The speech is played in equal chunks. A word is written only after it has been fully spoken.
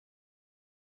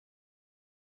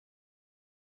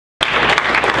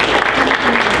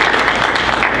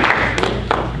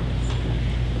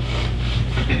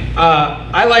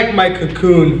I like my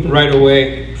cocoon right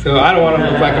away, so I don't want to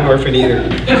look like an orphan either.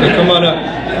 So come on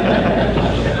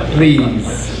up,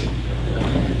 please.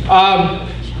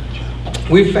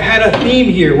 We've had a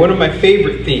theme here, one of my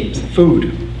favorite themes,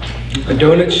 food. A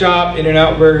donut shop,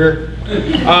 In-N-Out Burger.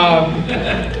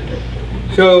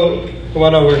 So, come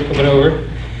on over.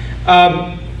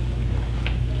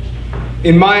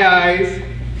 In my eyes,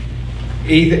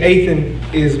 Ethan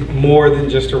is more than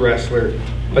just a wrestler,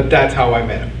 but that's how I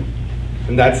met him.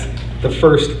 And that's the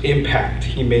first impact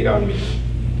he made on me,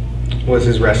 was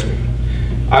his wrestling.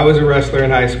 I was a wrestler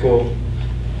in high school.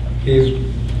 He's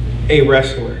a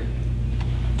wrestler.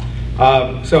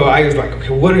 So I was like, okay,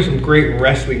 what are some great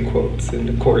wrestling quotes? And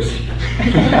of course,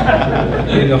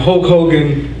 Hulk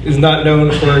Hogan is not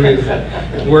known for his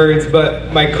words,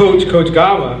 but my coach, Coach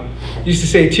Gama, used to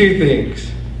say two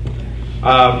things.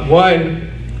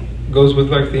 One goes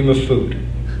with our theme of food.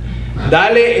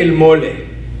 Dale el mole,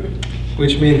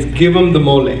 which means give them the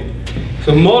mole.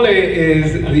 So mole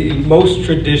is the most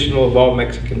traditional of all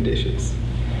Mexican dishes.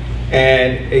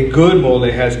 And a good mole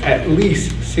has at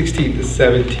least 16 to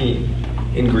 17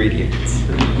 ingredients.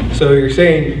 So you're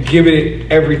saying give it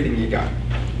everything you got.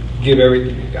 Give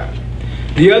everything you got.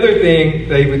 The other thing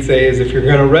they would say is if you're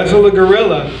gonna wrestle a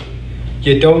gorilla,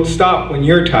 you don't stop when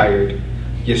you're tired,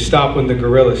 you stop when the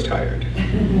gorilla's tired.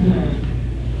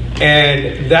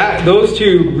 And those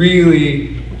two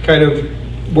really kind of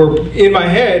were in my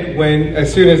head when,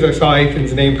 as soon as I saw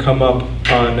Ethan's name come up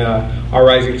on our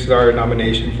Rising Star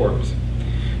nomination forms.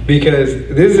 Because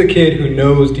this is a kid who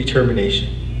knows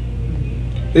determination.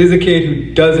 This is a kid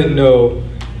who doesn't know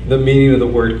the meaning of the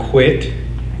word quit.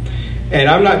 And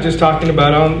I'm not just talking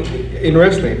about in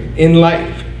wrestling, in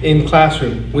life, in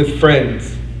classroom, with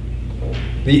friends.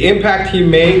 The impact he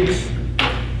makes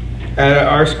at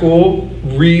our school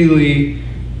really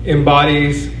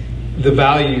embodies the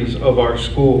values of our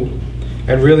school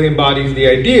and really embodies the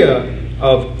idea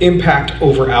of impact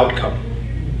over outcome.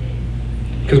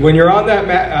 Because when you're on that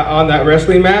mat, on that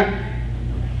wrestling mat,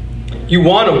 you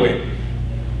want to win.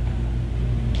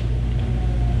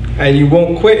 And you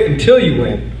won't quit until you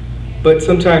win, but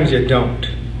sometimes you don't.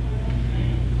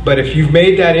 But if you've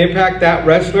made that impact, that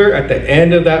wrestler at the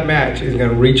end of that match is going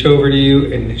to reach over to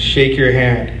you and shake your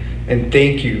hand and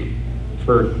thank you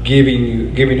for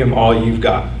giving him all you've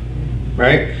got,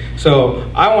 right? So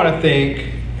I want to thank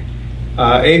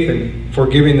Ethan for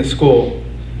giving the school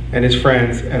and his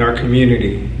friends and our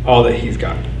community all that he's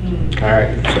got. All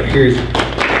right, so here's.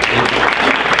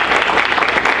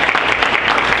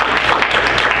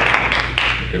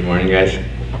 Good morning, guys.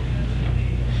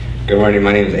 Good morning,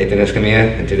 my name is Ethan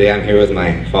Escamilla, and today I'm here with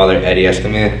my father, Eddie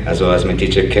Escamilla, as well as my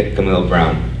teacher, Camille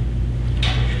Brown.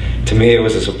 To me, it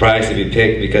was a surprise to be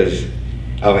picked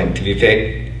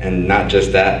and not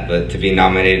just that, but to be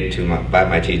nominated by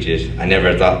my teachers. I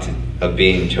never thought of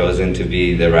being chosen to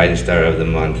be the Rising Star of the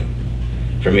Month.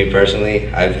 For me personally,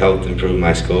 I've helped improve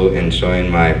my school in showing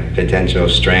my potential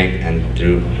strength and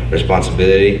through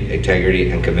responsibility,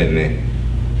 integrity, and commitment.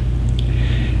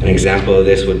 An example of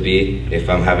this would be if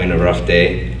I'm having a rough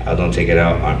day, I don't take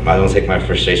my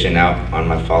frustration out on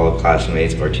my fellow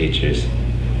classmates or teachers.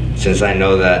 Since I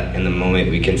know that in the moment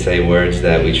we can say words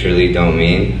that we truly don't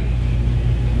mean.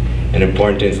 An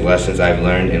important lesson I've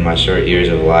learned in my short years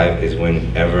of life is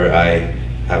whenever I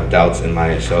have doubts in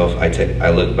myself, I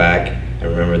look back and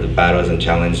remember the battles and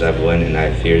challenges I've won and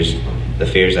the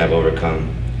fears I've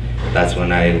overcome. That's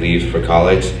when I leave for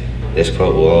college. This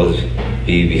quote will always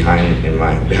be behind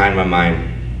my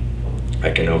mind.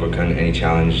 I can overcome any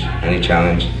challenge.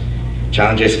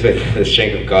 Challenges with the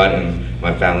strength of God and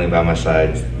my family by my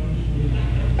side.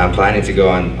 I'm planning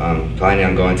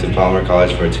on going to Palmer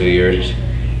College for 2 years,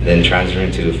 then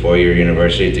transferring to a 4-year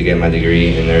university to get my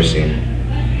degree in nursing.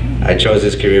 I chose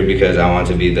this career because I want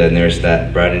to be the nurse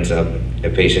that brightens up a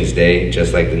patient's day,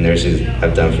 just like the nurses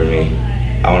have done for me.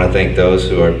 I want to thank those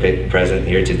who are present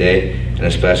here today, and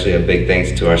especially a big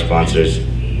thanks to our sponsors.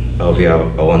 I hope you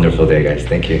have a wonderful day, guys.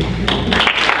 Thank you.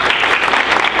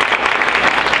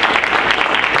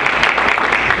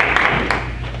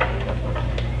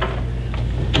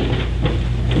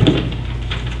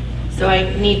 So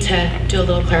I need to do a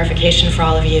little clarification for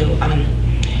all of you.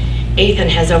 Ethan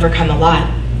has overcome a lot.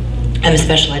 I'm a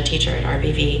special ed teacher at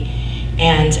RBV,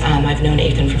 and I've known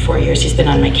Ethan for 4 years. He's been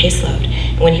on my caseload.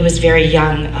 When he was very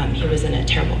young, he was in a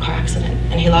terrible car accident,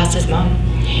 and he lost his mom.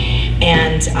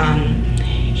 And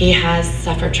he has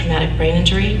suffered traumatic brain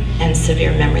injury and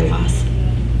severe memory loss.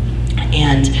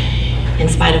 And in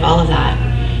spite of all of that,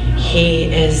 he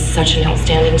is such an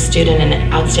outstanding student and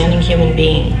an outstanding human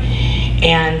being.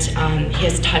 And he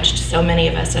has touched so many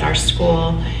of us at our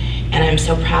school and I'm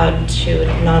so proud to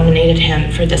have nominated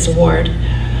him for this award.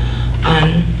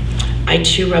 I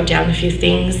too wrote down a few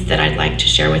things that I'd like to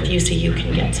share with you so you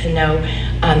can get to know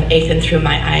Ethan through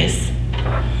my eyes.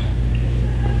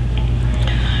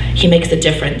 He makes a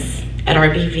difference at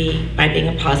RBV by being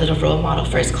a positive role model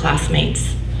for his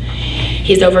classmates.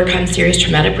 He's overcome serious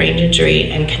traumatic brain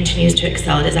injury and continues to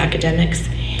excel at his academics.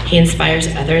 He inspires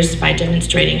others by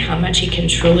demonstrating how much he can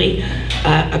truly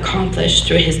accomplish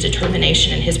through his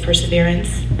determination and his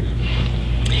perseverance.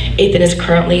 Ethan is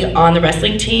currently on the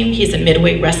wrestling team. He's a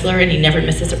midweight wrestler and he never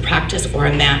misses a practice or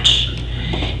a match.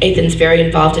 Ethan's very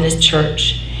involved in his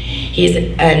church. He's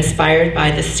inspired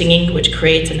by the singing, which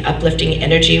creates an uplifting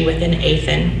energy within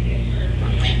Ethan.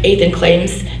 Ethan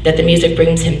claims that the music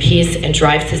brings him peace and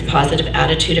drives his positive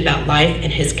attitude about life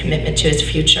and his commitment to his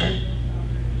future.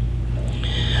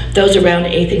 Those around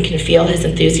Ethan can feel his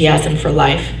enthusiasm for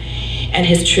life and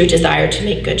his true desire to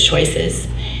make good choices.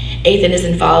 Ethan is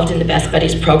involved in the Best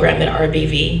Buddies program at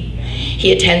RBV.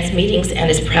 He attends meetings and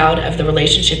is proud of the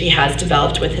relationship he has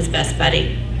developed with his best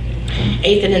buddy.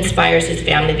 Ethan inspires his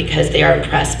family because they are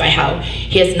impressed by how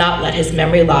he has not let his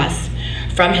memory loss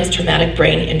from his traumatic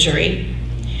brain injury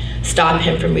stop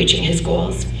him from reaching his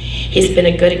goals. He's been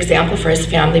a good example for his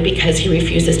family because he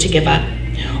refuses to give up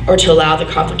or to allow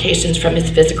the complications from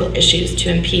his physical issues to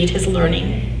impede his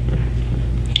learning.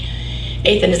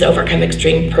 Ethan has overcome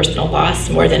extreme personal loss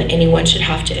more than anyone should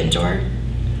have to endure.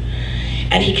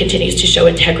 And he continues to show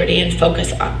integrity and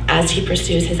focus as he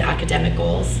pursues his academic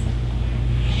goals.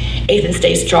 Ethan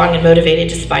stays strong and motivated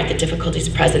despite the difficulties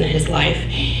present in his life.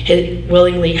 He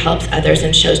willingly helps others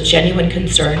and shows genuine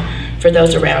concern for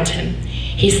those around him.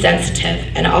 He's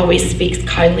sensitive and always speaks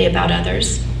kindly about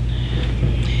others,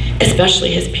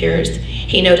 especially his peers.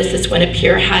 He notices when a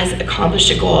peer has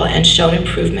accomplished a goal and shown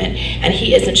improvement, and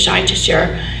he isn't shy to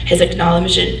share his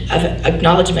acknowledgement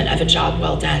of a job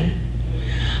well done.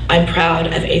 I'm proud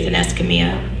of Ethan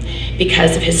Escamilla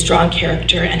because of his strong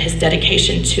character and his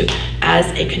dedication as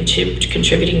a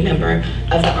contributing member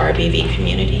of the RBV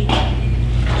community.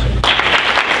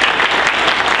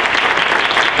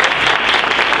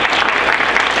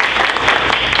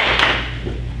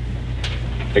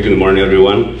 Good morning,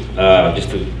 everyone. Just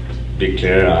to be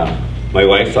clear, my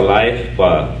wife's alive,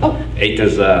 but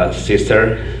Ethan's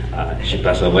sister, she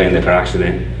passed away in the car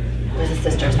accident. It was a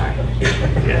sister, sorry.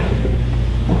 Yeah.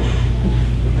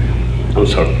 I'm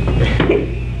sorry.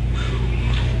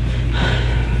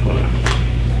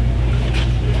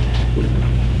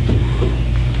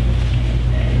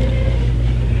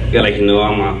 Yeah, like you know,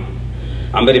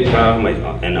 I'm very proud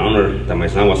and honored that my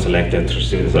son was selected to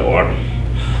receive this award.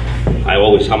 I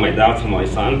always have my doubts on my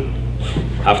son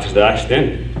after the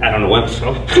accident. I don't know what,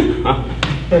 so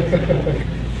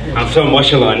I'm so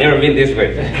emotional. I've never been this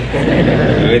way.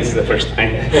 It's the first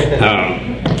time.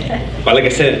 But like I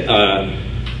said,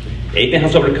 Ethan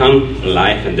has overcome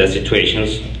life and death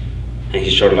situations in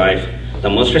his short life. The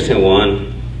most recent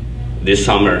one, this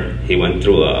summer, he went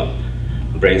through a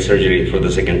brain surgery for the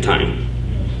second time.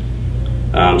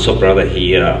 I'm so proud that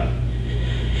he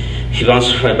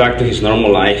bounced right back to his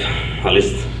normal life, at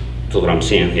least to what I'm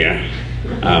seeing here.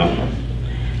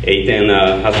 Ethan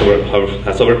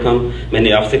has overcome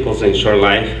many obstacles in short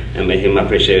life and made him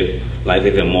appreciate life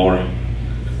even more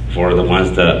for the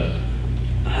ones that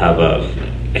have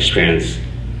experienced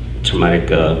traumatic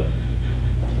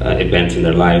events in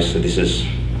their lives. So this is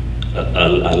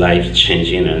a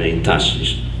life-changing and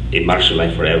it marks your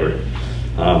life forever.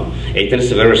 Ethan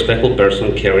is a very respectful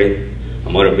person, caring, a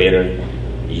motivator,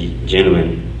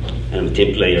 genuine, and a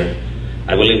team player.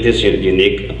 I believe this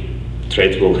unique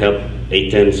trait will help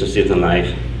Ethan succeed in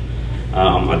life.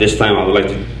 At this time, I would like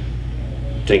to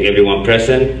thank everyone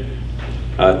present.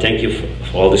 Thank you for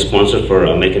all the sponsors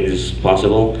for making this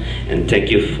possible, and thank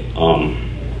you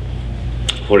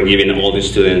for giving all the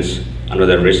students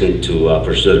another reason to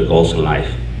pursue their goals in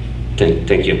life.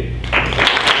 Thank you.